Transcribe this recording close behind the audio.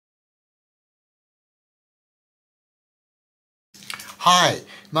Hi,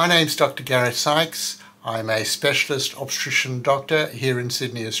 my name's Dr. Gareth Sykes. I'm a specialist obstetrician doctor here in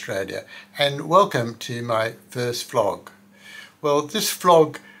Sydney, Australia, and welcome to my first vlog. Well, this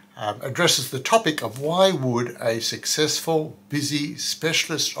vlog addresses the topic of why would a successful, busy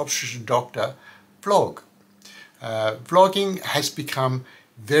specialist obstetrician doctor vlog. Vlogging has become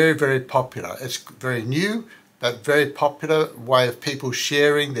very popular. It's very new, but very popular way of people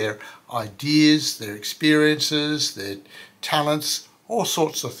sharing their ideas, their experiences, their talents, all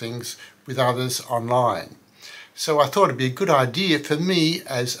sorts of things with others online. So I thought it'd be a good idea for me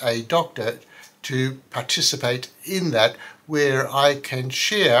as a doctor to participate in that, where I can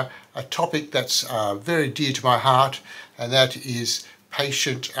share a topic that's very dear to my heart, and that is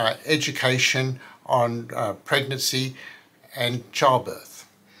patient education on pregnancy and childbirth.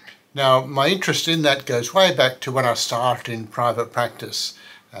 Now, my interest in that goes way back to when I started in private practice.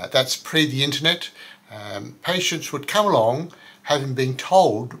 That's pre the internet. Patients would come along having been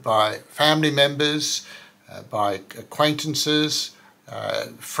told by family members, by acquaintances,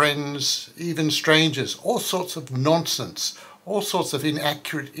 friends, even strangers, all sorts of nonsense, all sorts of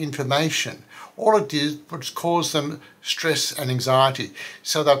inaccurate information. All it did was cause them stress and anxiety.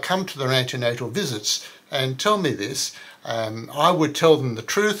 So they'll come to their antenatal visits and tell me this. I would tell them the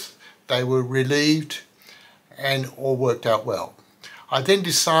truth. They were relieved and all worked out well. I then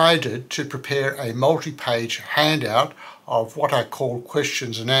decided to prepare a multi-page handout of what I call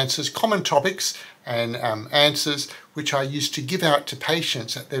questions and answers, common topics and answers, which I used to give out to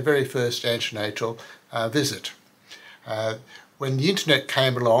patients at their very first antenatal visit. When the internet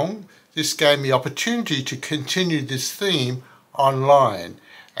came along, this gave me opportunity to continue this theme online,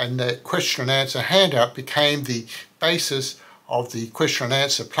 and the question and answer handout became the basis of the question and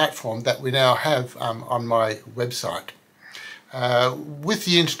answer platform that we now have on my website. With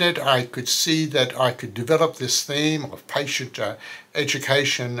the internet, I could see that I could develop this theme of patient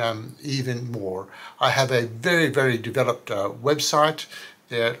education even more. I have a very developed website.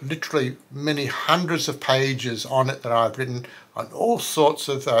 There are literally many hundreds of pages on it that I've written on all sorts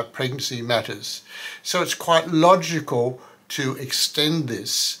of pregnancy matters. So it's quite logical to extend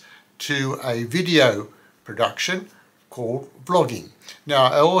this to a video production called vlogging. Now,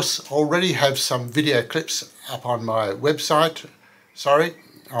 I also already have some video clips up on my website,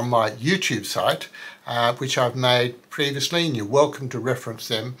 on my YouTube site, which I've made previously, and you're welcome to reference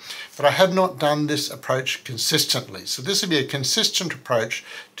them. But I have not done this approach consistently. So this will be a consistent approach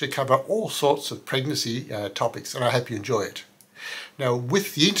to cover all sorts of pregnancy topics, and I hope you enjoy it. Now,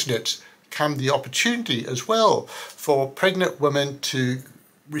 with the internet come the opportunity as well for pregnant women to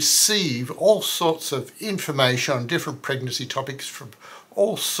receive all sorts of information on different pregnancy topics from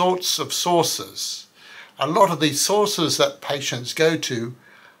all sorts of sources. A lot of these sources that patients go to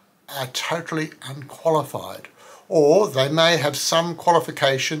are totally unqualified, or they may have some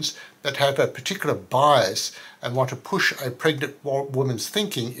qualifications that have a particular bias and want to push a pregnant woman's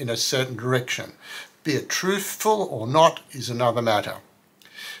thinking in a certain direction. Be it truthful or not is another matter.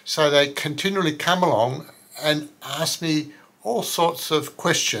 So they continually come along and ask me all sorts of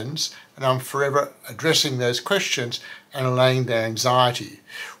questions, and I'm forever addressing those questions and allaying their anxiety.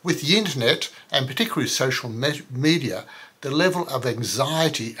 With the internet, and particularly social media, the level of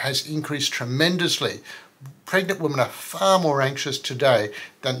anxiety has increased tremendously. Pregnant women are far more anxious today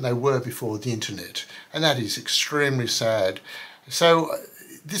than they were before the internet, and that is extremely sad. So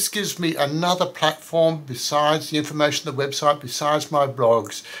this gives me another platform besides the information on the website, besides my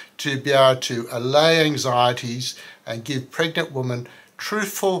blogs, to be able to allay anxieties and give pregnant women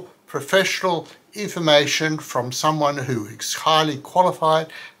truthful, professional information from someone who is highly qualified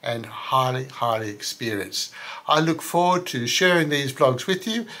and highly experienced. I look forward to sharing these blogs with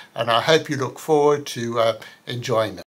you, and I hope you look forward to enjoying them.